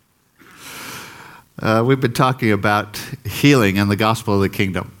We've been talking about healing and the gospel of the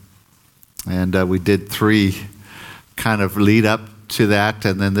kingdom. And we did 3 kind of lead up to that,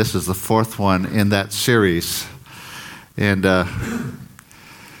 and then this is the 4th one in that series. And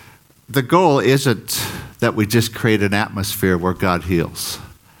the goal isn't that we just create an atmosphere where God heals.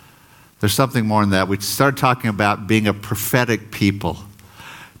 There's something more than that. We started talking about being a prophetic people.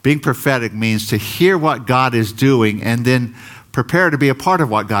 Being prophetic means to hear what God is doing and then prepare to be a part of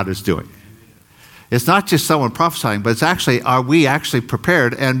what God is doing. It's not just someone prophesying, but it's actually, are we actually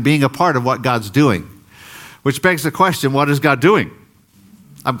prepared and being a part of what God's doing? Which begs the question, what is God doing?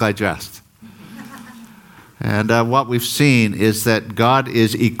 I'm glad you asked. And what we've seen is that God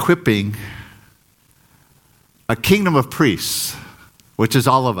is equipping a kingdom of priests, which is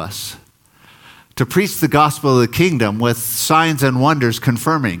all of us, to preach the gospel of the kingdom with signs and wonders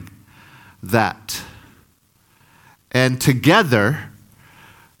confirming that. And together,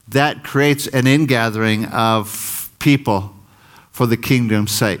 that creates an ingathering of people for the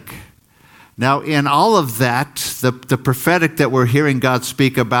kingdom's sake. Now, in all of that, the prophetic that we're hearing God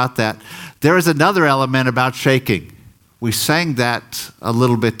speak about that, there is another element about shaking. We sang that a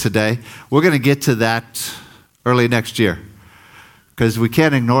little bit today. We're going to get to that early next year because we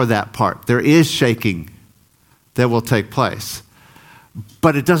can't ignore that part. There is shaking that will take place,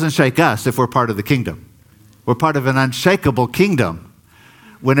 but it doesn't shake us if we're part of the kingdom. We're part of an unshakable kingdom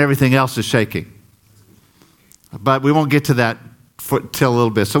when everything else is shaking. But we won't get to that till a little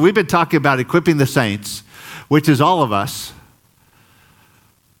bit. So we've been talking about equipping the saints, which is all of us,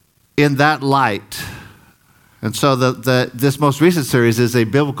 in that light. And so this most recent series is a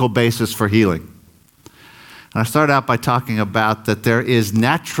biblical basis for healing. And I start out by talking about that there is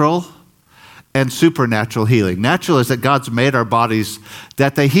natural and supernatural healing. Natural is that God's made our bodies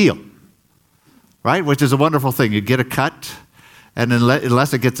that they heal, right? Which is a wonderful thing. You get a cut, and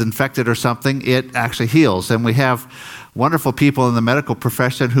unless it gets infected or something, it actually heals. And we have wonderful people in the medical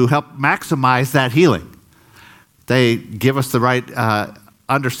profession who help maximize that healing. They give us the right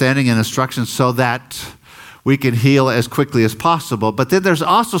understanding and instructions so that we can heal as quickly as possible. But then there's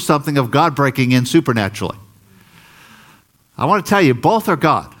also something of God breaking in supernaturally. I want to tell you, both are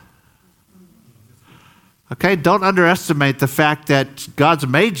God. Okay? Don't underestimate the fact that God's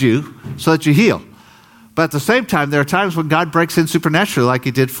made you so that you heal. But at the same time, there are times when God breaks in supernaturally, like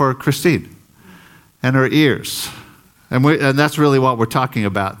he did for Christine and her ears. And that's really what we're talking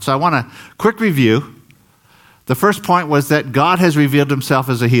about. So I want a quick review. The first point was that God has revealed himself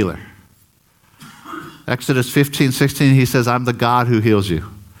as a healer. Exodus 15:16, he says, I'm the God who heals you.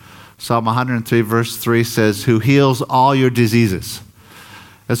 Psalm 103, verse 3 says, who heals all your diseases.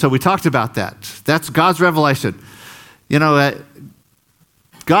 And so we talked about that. That's God's revelation. You know,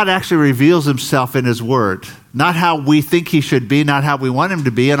 God actually reveals himself in his word, not how we think he should be, not how we want him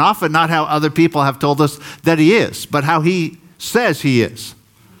to be, and often not how other people have told us that he is, but how he says he is.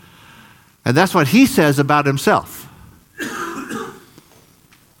 And that's what he says about himself.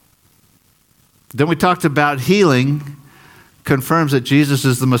 Then we talked about healing confirms that Jesus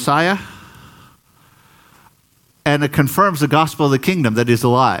is the Messiah, and it confirms the gospel of the kingdom, that he's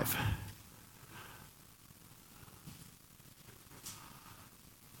alive.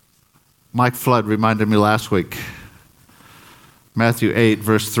 Mike Flood reminded me last week, Matthew 8,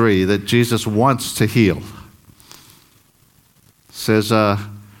 verse 3, that Jesus wants to heal. It says,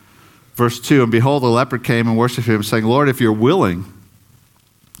 verse 2, and behold, the leper came and worshipped him, saying, Lord, if you're willing,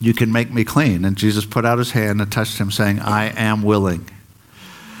 you can make me clean. And Jesus put out his hand and touched him, saying, I am willing.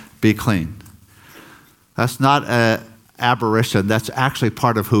 Be clean. That's not an aberration. That's actually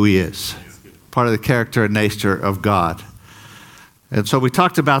part of who he is, part of the character and nature of God. And so we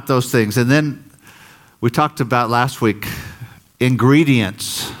talked about those things. And then we talked about last week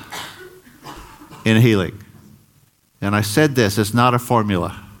ingredients in healing. And I said this, it's not a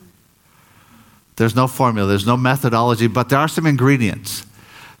formula. There's no formula, there's no methodology, but there are some ingredients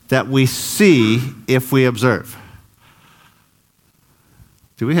that we see if we observe.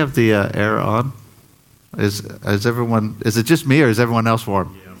 Do we have the air on? Is it just me or is everyone else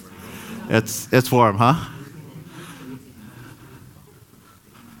warm? Yeah, it's warm, huh?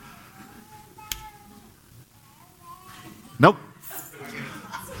 Nope.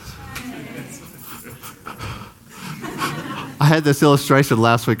 I had this illustration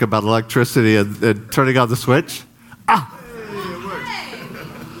last week about electricity and turning on the switch.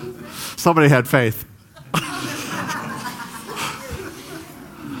 Somebody had faith.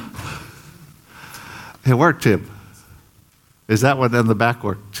 It worked, Tim. Is that one in the back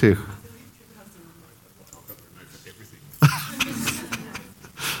work too?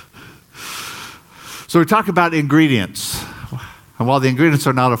 So we talk about ingredients. And while the ingredients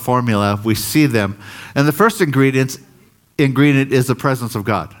are not a formula, we see them. And the first ingredient is the presence of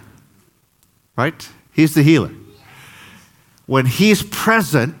God. Right? He's the healer. When he's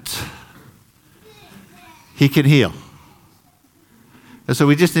present, he can heal. And so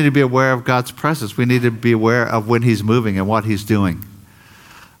we just need to be aware of God's presence. We need to be aware of when he's moving and what he's doing.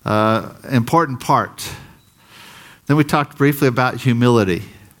 Important part. Then we talked briefly about humility.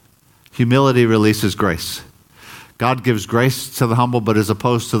 Humility releases grace. God gives grace to the humble, but is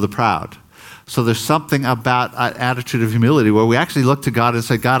opposed to the proud. So there's something about an attitude of humility where we actually look to God and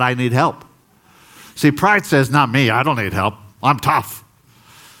say, God, I need help. See, pride says, not me, I don't need help. I'm tough.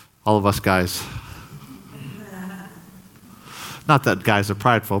 All of us guys. Not that guys are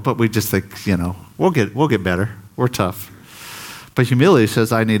prideful, but we just think, we'll get better. We're tough. But humility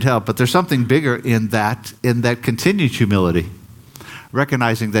says, I need help. But there's something bigger in that continued humility,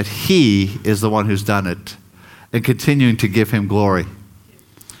 recognizing that he is the one who's done it and continuing to give him glory.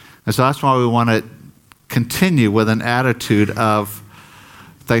 And so that's why we want to continue with an attitude of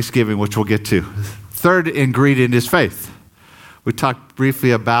thanksgiving, which we'll get to. Third ingredient is faith. We talked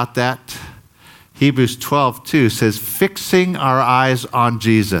briefly about that. Hebrews 12:2 says, fixing our eyes on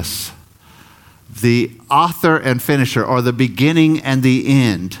Jesus, the author and finisher, or the beginning and the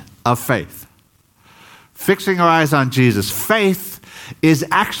end of faith. Fixing our eyes on Jesus. Faith is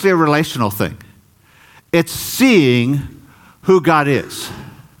actually a relational thing. It's seeing who God is.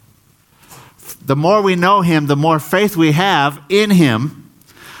 The more we know him, the more faith we have in him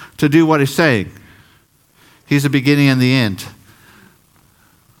to do what he's saying. He's the beginning and the end.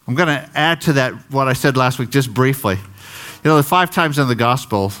 I'm going to add to that what I said last week just briefly. The 5 times in the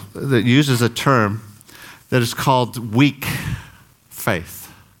gospel that uses a term that is called weak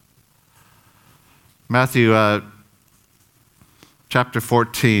faith. Matthew chapter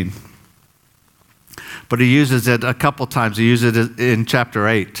 14. But he uses it a couple times. He uses it in chapter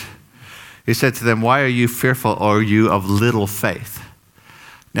 8. He said to them, why are you fearful, or are you of little faith?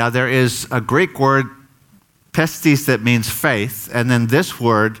 Now there is a Greek word, pestis, that means faith, and then this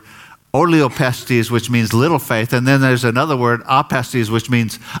word, oleopestis, which means little faith, and then there's another word, apestis, which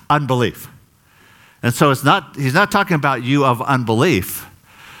means unbelief. And so he's not talking about you of unbelief,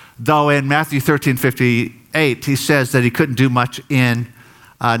 though in Matthew 13:58, he says that he couldn't do much in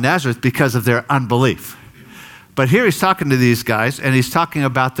Nazareth because of their unbelief. But here he's talking to these guys, and he's talking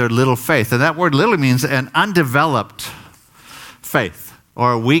about their little faith. And that word literally means an undeveloped faith,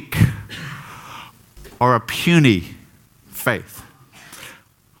 or a weak, or a puny faith.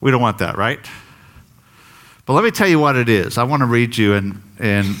 We don't want that, right? But let me tell you what it is. I want to read you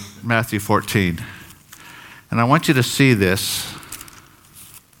in Matthew 14. And I want you to see this.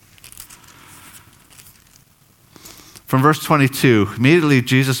 From verse 22, immediately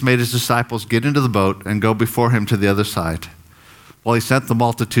Jesus made his disciples get into the boat and go before him to the other side, while he sent the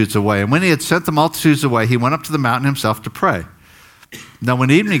multitudes away. And when he had sent the multitudes away, he went up to the mountain himself to pray. Now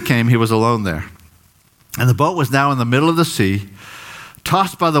when evening came, he was alone there. And the boat was now in the middle of the sea,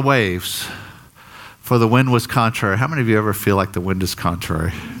 tossed by the waves, for the wind was contrary. How many of you ever feel like the wind is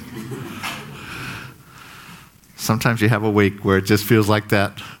contrary? Sometimes you have a week where it just feels like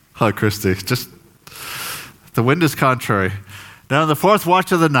that. Oh, Christy, the wind is contrary. Now in the 4th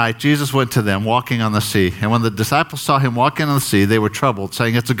watch of the night, Jesus went to them, walking on the sea. And when the disciples saw him walking on the sea, they were troubled,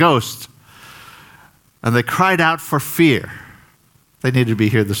 saying, it's a ghost. And they cried out for fear. They needed to be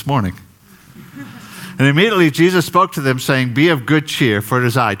here this morning. And immediately Jesus spoke to them, saying, be of good cheer, for it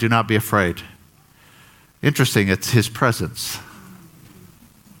is I, do not be afraid. Interesting, it's his presence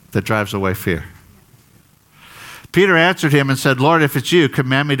that drives away fear. Peter answered him and said, Lord, if it's you,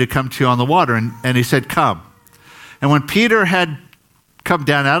 command me to come to you on the water. And he said, come. And when Peter had come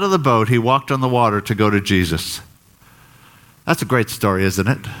down out of the boat, he walked on the water to go to Jesus. That's a great story, isn't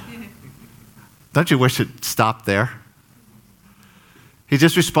it? Don't you wish it stopped there? He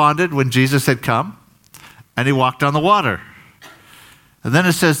just responded when Jesus had come, and he walked on the water. And then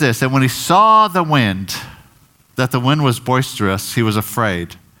it says this, and when he saw the wind, that the wind was boisterous, he was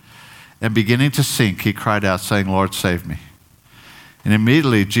afraid. And beginning to sink, he cried out, saying, Lord, save me. And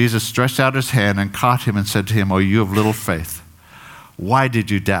immediately Jesus stretched out his hand and caught him and said to him, O you of little faith, why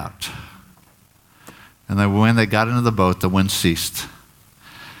did you doubt? And then when they got into the boat, the wind ceased.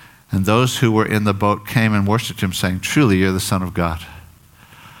 And those who were in the boat came and worshiped him, saying, truly, you're the Son of God.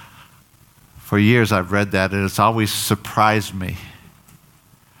 For years I've read that, and it's always surprised me.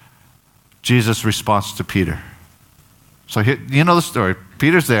 Jesus' response to Peter. So here, you know the story.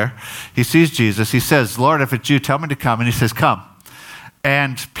 Peter's there. He sees Jesus. He says, Lord, if it's you, tell me to come. And he says, come.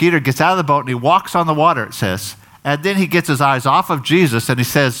 And Peter gets out of the boat and he walks on the water, it says. And then he gets his eyes off of Jesus and he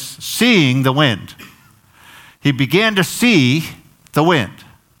says, seeing the wind. He began to see the wind.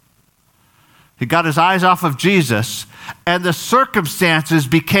 He got his eyes off of Jesus, and the circumstances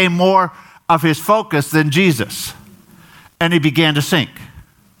became more of his focus than Jesus. And he began to sink.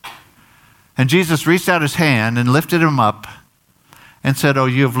 And Jesus reached out his hand and lifted him up and said, "Oh,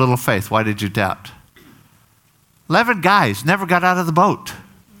 you have little faith. Why did you doubt?" 11 guys never got out of the boat.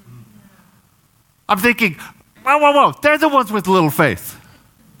 I'm thinking, whoa. They're the ones with little faith.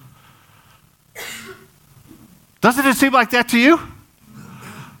 Doesn't it seem like that to you?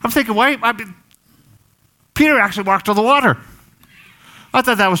 I'm thinking, Peter actually walked on the water. I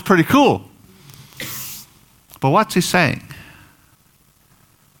thought that was pretty cool. But what's he saying?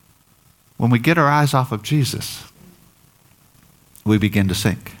 When we get our eyes off of Jesus, we begin to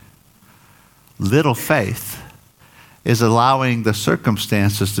sink. Little faith is allowing the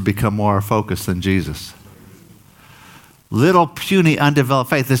circumstances to become more our focus than Jesus. Little puny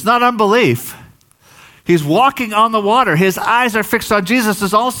undeveloped faith. It's not unbelief. He's walking on the water. His eyes are fixed on Jesus.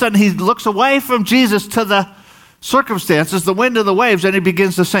 As all of a sudden he looks away from Jesus to the circumstances, the wind and the waves, and he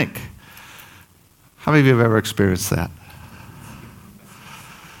begins to sink. How many of you have ever experienced that?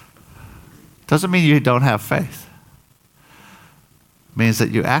 Doesn't mean you don't have faith. It means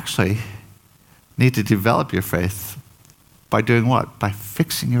that you actually need to develop your faith by doing what? By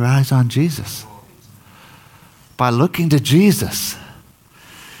fixing your eyes on Jesus. By looking to Jesus.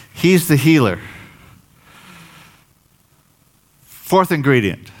 He's the healer. Fourth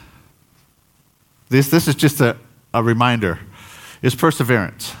ingredient. This is just a reminder, is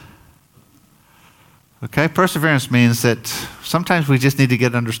perseverance. Okay? Perseverance means that sometimes we just need to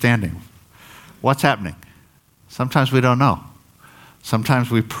get understanding. What's happening? Sometimes we don't know.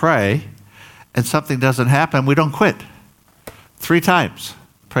 Sometimes we pray and something doesn't happen, we don't quit. 3 times,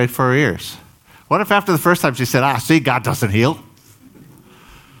 prayed for our ears. What if after the first time she said, see, God doesn't heal?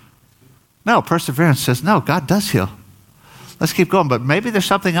 No, perseverance says, no, God does heal. Let's keep going, but maybe there's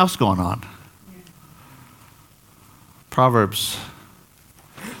something else going on. Proverbs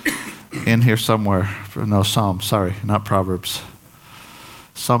in here somewhere. No, Psalm, sorry, not Proverbs.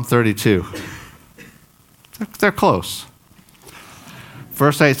 Psalm 32. They're close.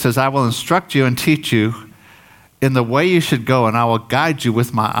 Verse 8 says, I will instruct you and teach you in the way you should go, and I will guide you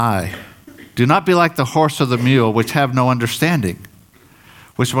with my eye. Do not be like the horse or the mule, which have no understanding,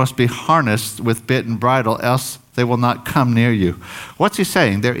 which must be harnessed with bit and bridle, else they will not come near you. What's he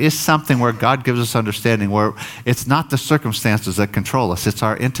saying? There is something where God gives us understanding, where it's not the circumstances that control us, it's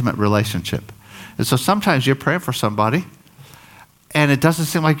our intimate relationship. And so sometimes you're praying for somebody, and it doesn't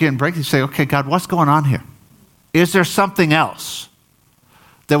seem like you're getting breakthrough. You say, okay, God, what's going on here? Is there something else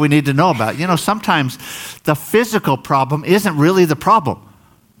that we need to know about? You know, sometimes the physical problem isn't really the problem.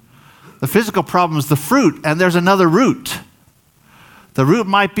 The physical problem is the fruit, and there's another root. The root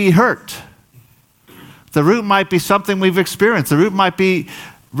might be hurt. The root might be something we've experienced. The root might be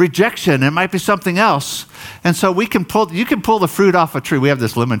rejection. It might be something else. And so you can pull the fruit off a tree. We have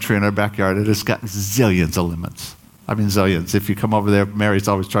this lemon tree in our backyard. It has got zillions of lemons. I mean, zillions. If you come over there, Mary's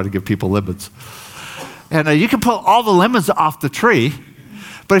always trying to give people lemons. And you can pull all the lemons off the tree,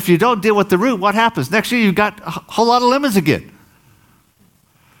 but if you don't deal with the root, what happens? Next year, you've got a whole lot of lemons again.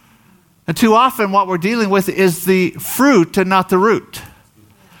 And too often, what we're dealing with is the fruit and not the root.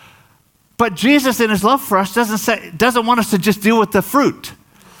 But Jesus, in his love for us, doesn't want us to just deal with the fruit.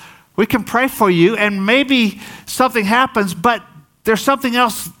 We can pray for you, and maybe something happens, but there's something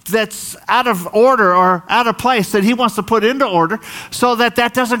else that's out of order or out of place that he wants to put into order so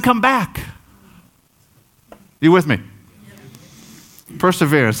that doesn't come back. You with me?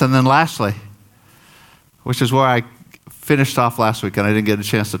 Perseverance. And then lastly, which is where I finished off last week and I didn't get a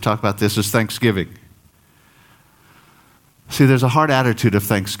chance to talk about this, is thanksgiving. See, there's a heart attitude of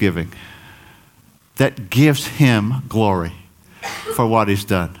thanksgiving that gives him glory for what he's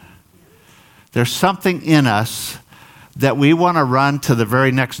done. There's something in us that we want to run to the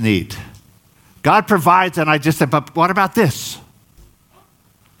very next need. God provides, and I just said, but what about this?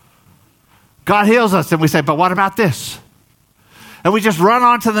 God heals us, and we say, but what about this? And we just run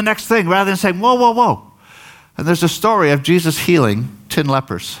on to the next thing rather than saying, whoa. And there's a story of Jesus healing 10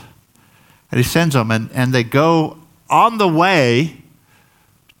 lepers. And he sends them, and they go on the way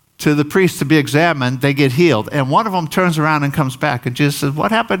to the priest to be examined. They get healed. And one of them turns around and comes back. And Jesus says,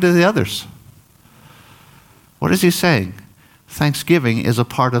 what happened to the others? What is he saying? Thanksgiving is a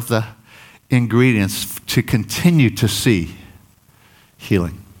part of the ingredients to continue to see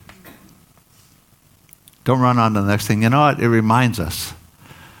healing. Don't run on to the next thing. You know what? It reminds us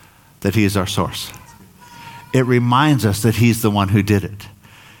that he is our source. It reminds us that he's the one who did it.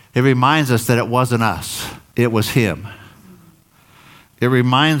 It reminds us that it wasn't us. It was him. It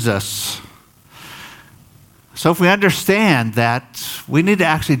reminds us So if we understand that, we need to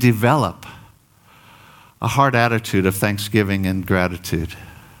actually develop a heart attitude of thanksgiving and gratitude.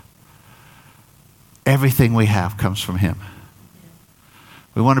 Everything we have comes from him.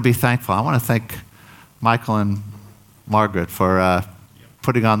 We want to be thankful. I want to thank Michael and Margaret for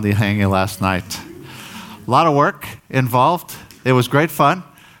putting on the hanging last night. A lot of work involved. It was great fun.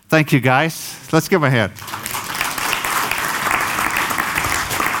 Thank you, guys. Let's give them a hand.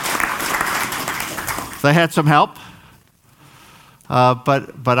 They had some help,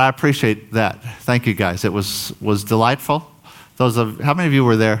 but I appreciate that. Thank you, guys. It was delightful. How many of you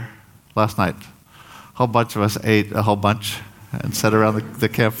were there last night? A whole bunch of us ate a whole bunch and sat around the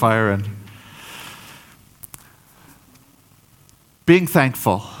campfire and being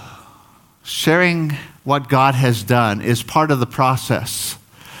thankful, sharing what God has done is part of the process.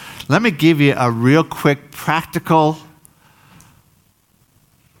 Let me give you a real quick practical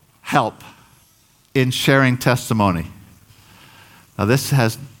help in sharing testimony. Now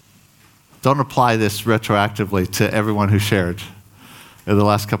don't apply this retroactively to everyone who shared in the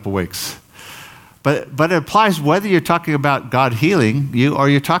last couple weeks. But it applies whether you're talking about God healing you or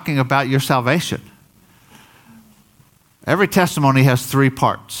you're talking about your salvation. Every testimony has 3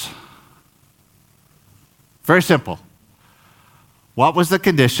 parts. Very simple. What was the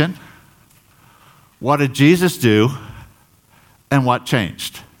condition? What did Jesus do? And what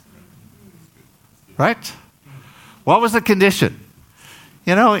changed? Right? What was the condition?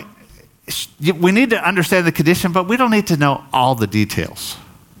 You know, we need to understand the condition, but we don't need to know all the details.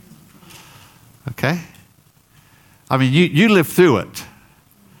 Okay? I mean, you lived through it.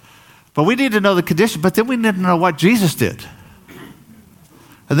 But we need to know the condition, but then we need to know what Jesus did.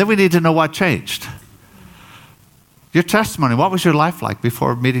 And then we need to know what changed. Your testimony, what was your life like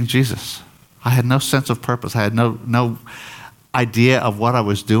before meeting Jesus? I had no sense of purpose. I had no idea of what I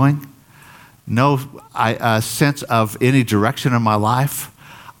was doing, no sense of any direction in my life.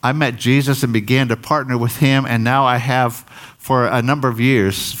 I met Jesus and began to partner with him, and now I have, for a number of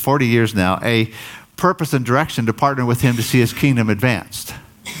years, 40 years now, a purpose and direction to partner with him to see his kingdom advanced.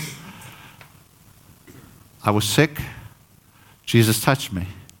 I was sick, Jesus touched me,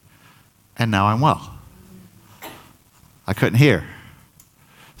 and now I'm well. I couldn't hear.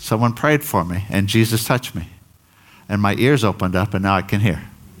 Someone prayed for me, and Jesus touched me. And my ears opened up, and now I can hear.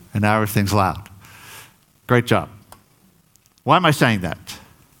 And now everything's loud. Great job. Why am I saying that?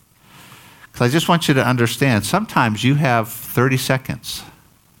 Because I just want you to understand, sometimes you have 30 seconds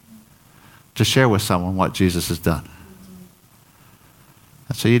to share with someone what Jesus has done.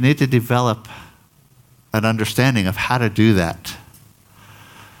 And so you need to develop an understanding of how to do that.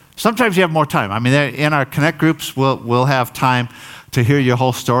 Sometimes you have more time. I mean, in our Connect groups, we'll have time to hear your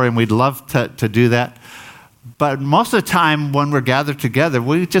whole story, and we'd love to do that. But most of the time when we're gathered together,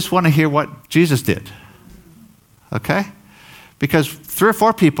 we just want to hear what Jesus did. Okay? Because 3 or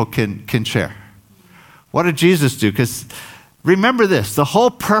 4 people can share. What did Jesus do? Because remember this, the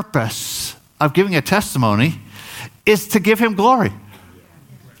whole purpose of giving a testimony is to give him glory.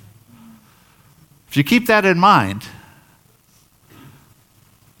 If you keep that in mind,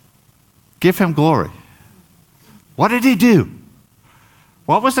 give him glory. What did he do?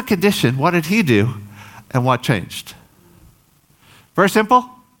 What was the condition? What did he do? And what changed? Very simple?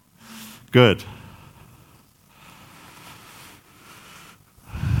 Good.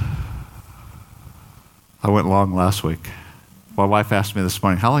 I went long last week. My wife asked me this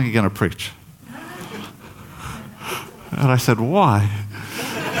morning, how long are you going to preach? And I said, why?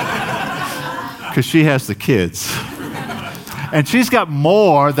 Because she has the kids. And she's got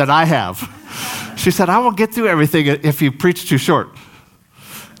more than I have. She said, I won't get through everything if you preach too short.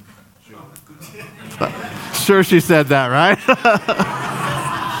 Sure she said that, right?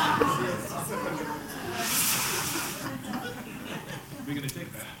 We're going to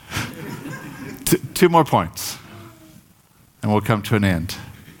take that. 2 more points, and we'll come to an end.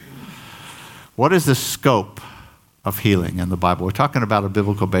 What is the scope of healing in the Bible? We're talking about a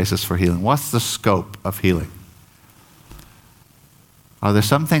biblical basis for healing. What's the scope of healing? Are there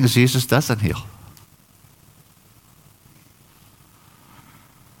some things Jesus doesn't heal?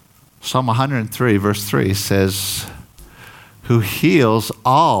 Psalm 103, verse 3 says, who heals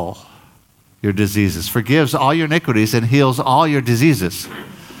all your diseases, forgives all your iniquities, and heals all your diseases.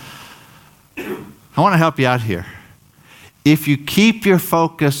 I want to help you out here. If you keep your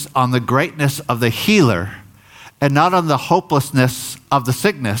focus on the greatness of the healer and not on the hopelessness of the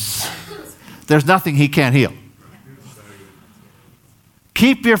sickness, there's nothing he can't heal.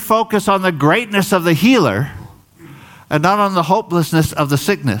 Keep your focus on the greatness of the healer and not on the hopelessness of the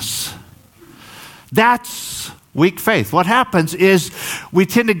sickness. That's weak faith. What happens is we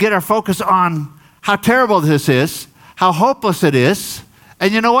tend to get our focus on how terrible this is, how hopeless it is.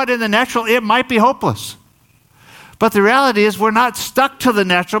 And you know what? In the natural, it might be hopeless. But the reality is we're not stuck to the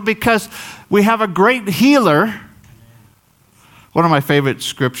natural because we have a great healer. One of my favorite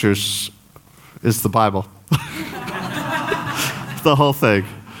scriptures is the Bible. The whole thing.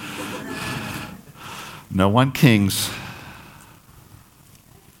 No 1 Kings,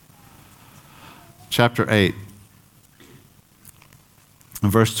 chapter 8,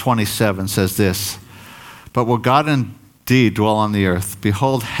 and verse 27 says this, "But will God indeed dwell on the earth?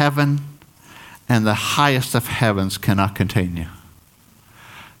 Behold, heaven and the highest of heavens cannot contain you."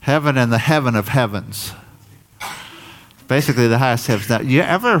 Heaven and the heaven of heavens. Basically the highest heavens. Now, you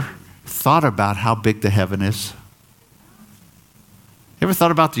ever thought about how big the heaven is? You ever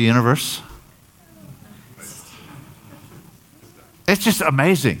thought about the universe? It's just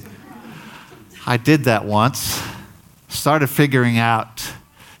amazing. I did that once. Started figuring out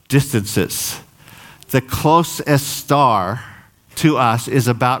distances. The closest star to us is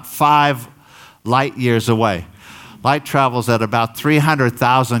about 5 light years away. Light travels at about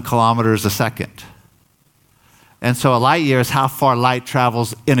 300,000 kilometers a second. And so a light year is how far light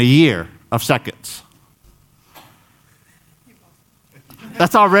travels in a year of seconds.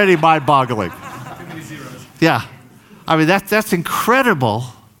 That's already mind-boggling. Yeah. I mean, that's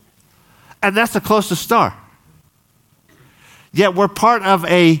incredible. And that's the closest star. Yet we're part of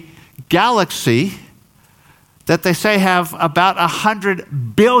a galaxy that they say have about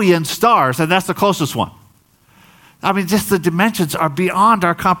 100 billion stars, and that's the closest one. I mean, just the dimensions are beyond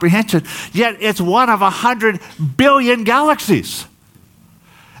our comprehension. Yet it's one of 100 billion galaxies.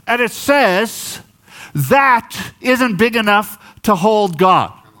 And it says that isn't big enough to hold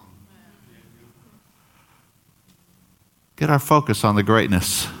God. Get our focus on the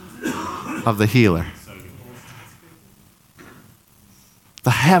greatness of the healer.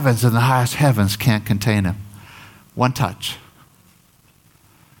 The heavens and the highest heavens can't contain him. One touch.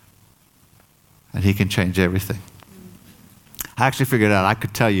 And he can change everything. I actually figured out I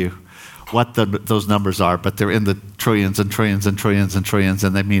could tell you what those numbers are, but they're in the trillions and trillions and trillions and trillions,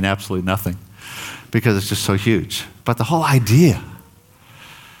 and they mean absolutely nothing because it's just so huge. But the whole idea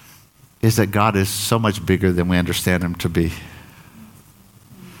is that God is so much bigger than we understand him to be.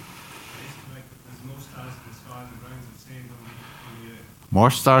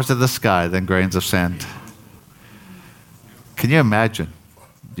 More stars in the sky than grains of sand. Can you imagine?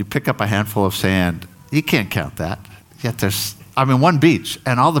 You pick up a handful of sand, you can't count that. Yet there's, one beach,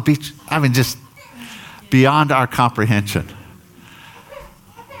 and all the beach, just beyond our comprehension.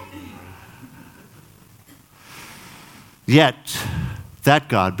 Yet, that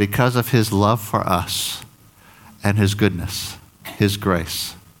God, because of his love for us and his goodness, his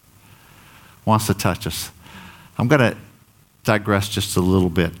grace, wants to touch us. I'm going to digress just a little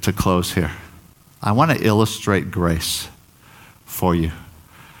bit to close here. I want to illustrate grace for you.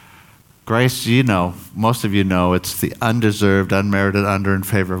 Grace, most of you know, it's the undeserved, unmerited, unearned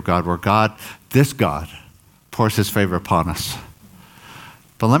favor of God, where this God, pours his favor upon us.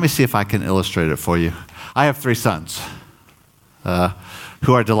 But let me see if I can illustrate it for you. I have 3 sons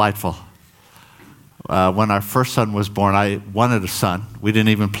who are delightful. When our first son was born, I wanted a son. We didn't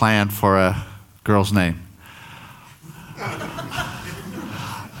even plan for a girl's name.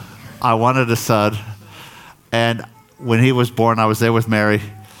 I wanted a son, and when he was born, I was there with Mary,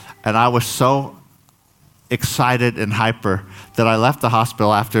 and I was so excited and hyper that I left the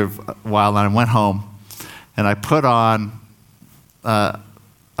hospital after a while, and I went home, and I put on a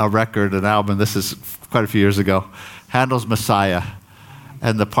record, an album, this is quite a few years ago, Handel's Messiah,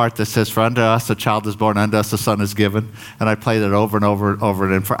 and the part that says, "For unto us a child is born, unto us a son is given," and I played it over and over and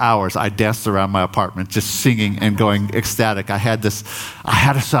over, and for hours I danced around my apartment just singing and going ecstatic. I had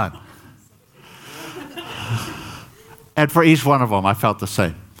a son. And for each one of them, I felt the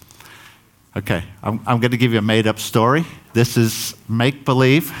same. Okay, I'm going to give you a made-up story. This is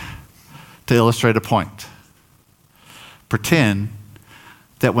make-believe to illustrate a point. Pretend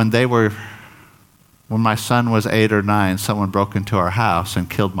that when my son was 8 or 9, someone broke into our house and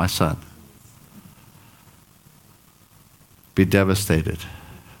killed my son. Be devastated.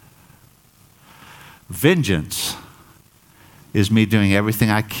 Vengeance is me doing everything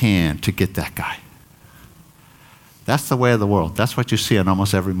I can to get that guy. That's the way of the world. That's what you see in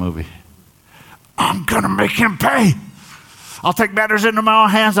almost every movie. I'm going to make him pay. I'll take matters into my own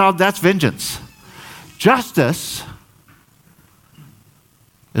hands. That's vengeance. Justice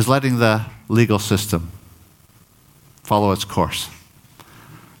is letting the legal system follow its course.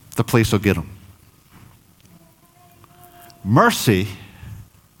 The police will get him. Mercy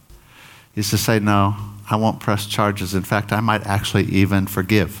is to say, no, I won't press charges. In fact, I might actually even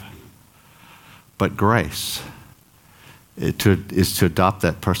forgive. But grace is to adopt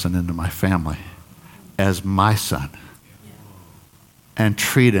that person into my family as my son and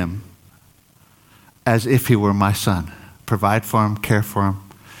treat him as if he were my son. Provide for him, care for him,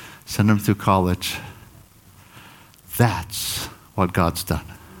 send him through college. That's what God's done.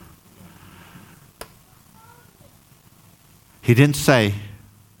 He didn't say,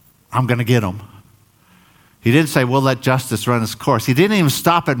 I'm going to get him. He didn't say, we'll let justice run its course. He didn't even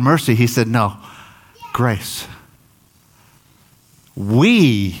stop at mercy. He said, no, grace.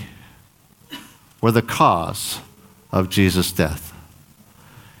 We were the cause of Jesus' death.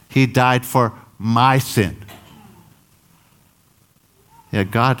 He died for my sin. Yeah,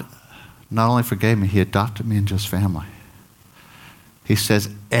 God not only forgave me, he adopted me into his family. He says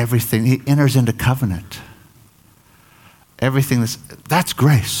everything, he enters into covenant. Everything, that's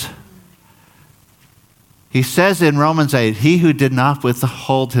grace. He says in Romans 8, he who did not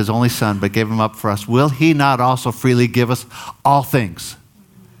withhold his only son, but gave him up for us, will he not also freely give us all things?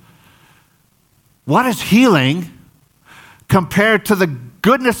 What is healing compared to the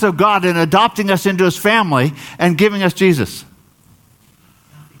goodness of God in adopting us into his family and giving us Jesus?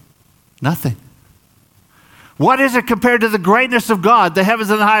 Nothing. What is it compared to the greatness of God? The heavens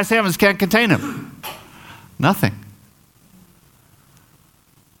and the highest heavens can't contain him. Nothing.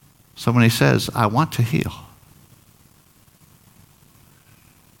 So when he says, I want to heal,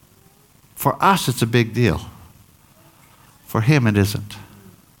 for us it's a big deal. For him it isn't.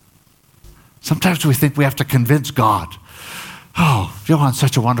 Sometimes we think we have to convince God. Oh, Johan's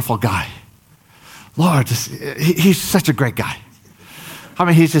such a wonderful guy. Lord, he's such a great guy. I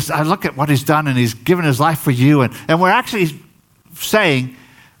mean, I look at what he's done and he's given his life for you. And we're actually saying,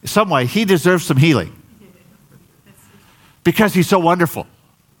 in some way, he deserves some healing. Because he's so wonderful.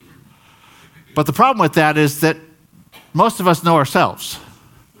 But the problem with that is that most of us know ourselves.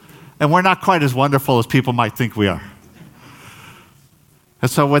 And we're not quite as wonderful as people might think we are. And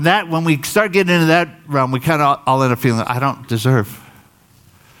so when we start getting into that realm, we kind of all end up feeling, I don't deserve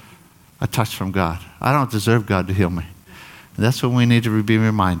a touch from God. I don't deserve God to heal me. And that's when we need to be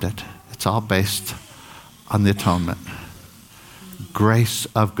reminded. It's all based on the atonement. Grace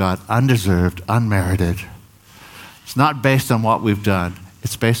of God, undeserved, unmerited. It's not based on what we've done.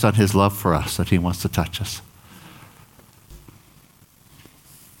 It's based on his love for us, that he wants to touch us.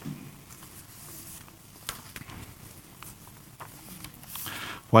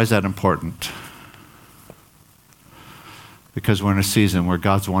 Why is that important? Because we're in a season where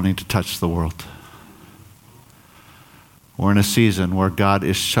God's wanting to touch the world. We're in a season where God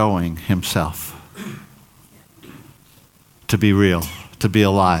is showing himself to be real, to be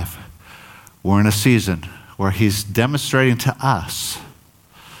alive. We're in a season where he's demonstrating to us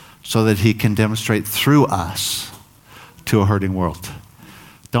so that he can demonstrate through us to a hurting world.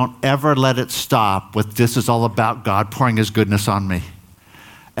 Don't ever let it stop with this is all about God pouring his goodness on me.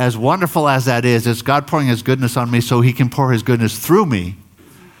 As wonderful as that is, it's God pouring his goodness on me so he can pour his goodness through me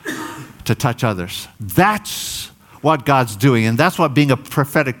to touch others. That's what God's doing, and that's what being a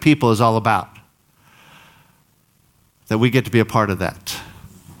prophetic people is all about. That we get to be a part of that.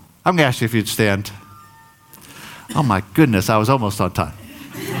 I'm going to ask you if you'd stand. Oh my goodness, I was almost on time.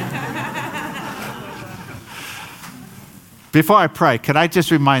 Before I pray, can I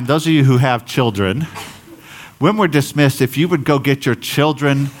just remind those of you who have children, when we're dismissed, if you would go get your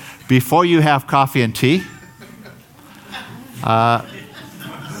children before you have coffee and tea.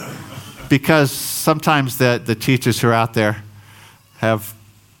 Because sometimes the teachers who are out there have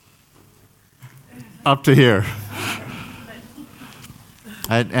up to here.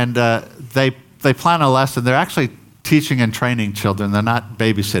 And they plan a lesson. They're actually teaching and training children. They're not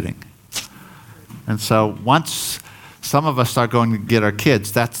babysitting. And so once some of us start going to get our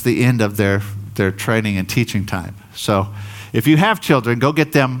kids, that's the end of their training and teaching time. So if you have children, go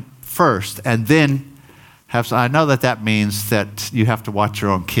get them first and then have some. I know that means that you have to watch your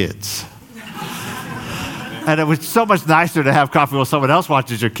own kids. And it was so much nicer to have coffee while someone else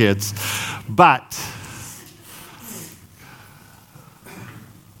watches your kids. But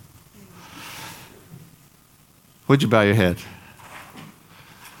would you bow your head?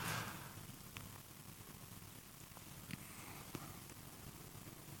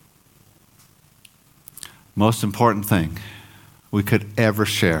 Most important thing we could ever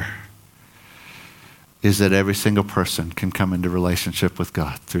share is that every single person can come into relationship with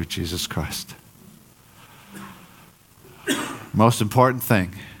God through Jesus Christ. Most important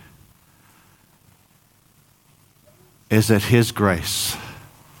thing is that his grace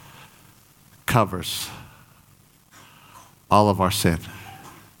covers all of our sin.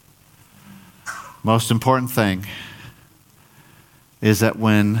 Most important thing is that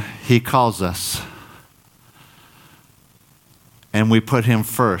when he calls us, and we put him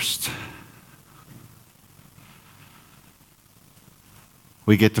first,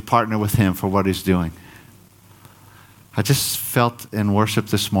 we get to partner with him for what he's doing. I just felt in worship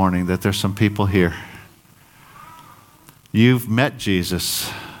this morning that there's some people here. You've met Jesus,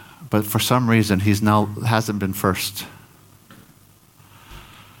 but for some reason hasn't been first.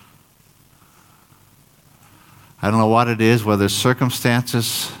 I don't know what it is, whether it's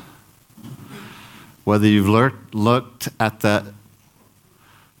circumstances, whether you've looked at the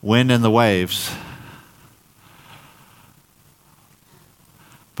wind and the waves,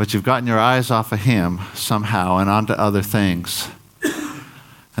 but you've gotten your eyes off of him somehow and onto other things.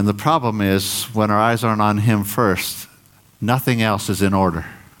 And the problem is, when our eyes aren't on him first, nothing else is in order.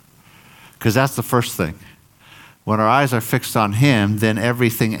 Because that's the first thing. When our eyes are fixed on him, then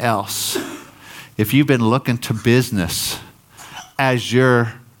everything else. If you've been looking to business as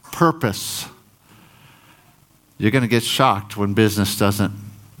your purpose, you're going to get shocked when business doesn't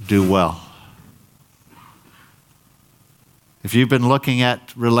do well. If you've been looking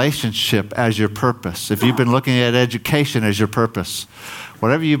at relationship as your purpose, if you've been looking at education as your purpose,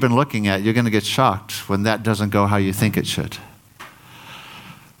 whatever you've been looking at, you're going to get shocked when that doesn't go how you think it should.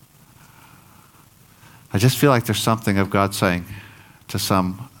 I just feel like there's something of God saying to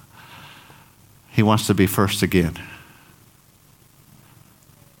some, he wants to be first again.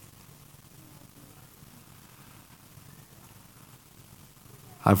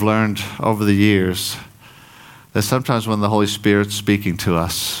 I've learned over the years that sometimes when the Holy Spirit's speaking to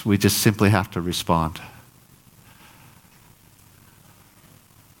us, we just simply have to respond.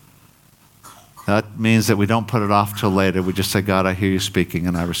 That means that we don't put it off till later. We just say, God, I hear you speaking,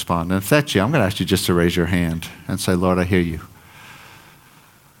 and I respond. And if that's you, I'm going to ask you just to raise your hand and say, Lord, I hear you.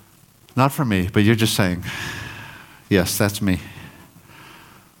 Not for me, but you're just saying, yes, that's me.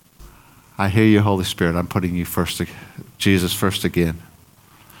 I hear you, Holy Spirit. I'm putting you first, Jesus first again.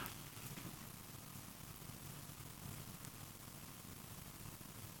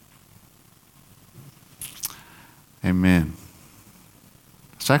 Amen.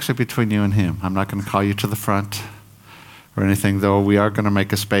 It's actually between you and him. I'm not going to call you to the front or anything, though we are going to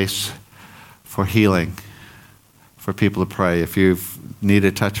make a space for healing, for people to pray. If you need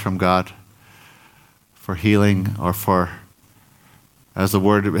a touch from God for healing or for, as the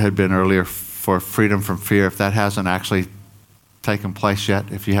word had been earlier, for freedom from fear, if that hasn't actually taken place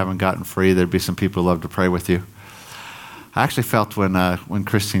yet, if you haven't gotten free, there'd be some people who love to pray with you. I actually felt when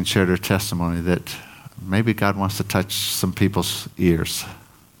Christine shared her testimony that maybe God wants to touch some people's ears.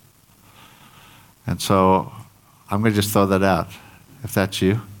 And so I'm going to just throw that out, if that's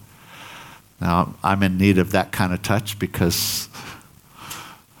you. Now, I'm in need of that kind of touch because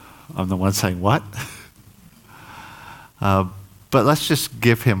I'm the one saying, what? But let's just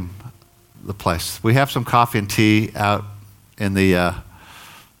give him the place. We have some coffee and tea out in the,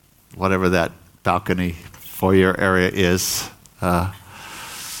 whatever that balcony foyer area is. And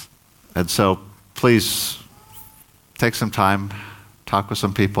so please take some time, talk with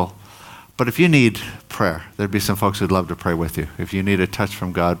some people. But if you need prayer, there'd be some folks who'd love to pray with you. If you need a touch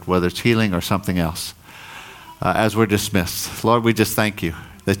from God, whether it's healing or something else, as we're dismissed. Lord, we just thank you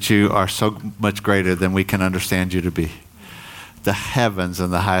that you are so much greater than we can understand you to be. The heavens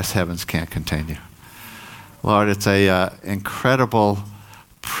and the highest heavens can't contain you. Lord, it's an incredible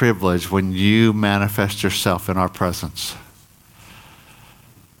privilege when you manifest yourself in our presence.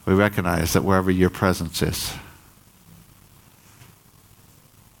 We recognize that wherever your presence is,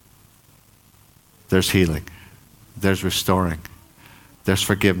 there's healing, there's restoring, there's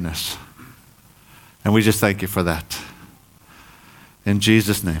forgiveness. And we just thank you for that. In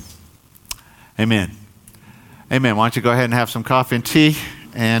Jesus' name, amen. Amen. Why don't you go ahead and have some coffee and tea,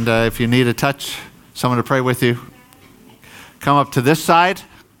 and if you need a touch, someone to pray with you, come up to this side.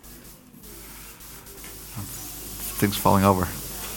 Things falling over.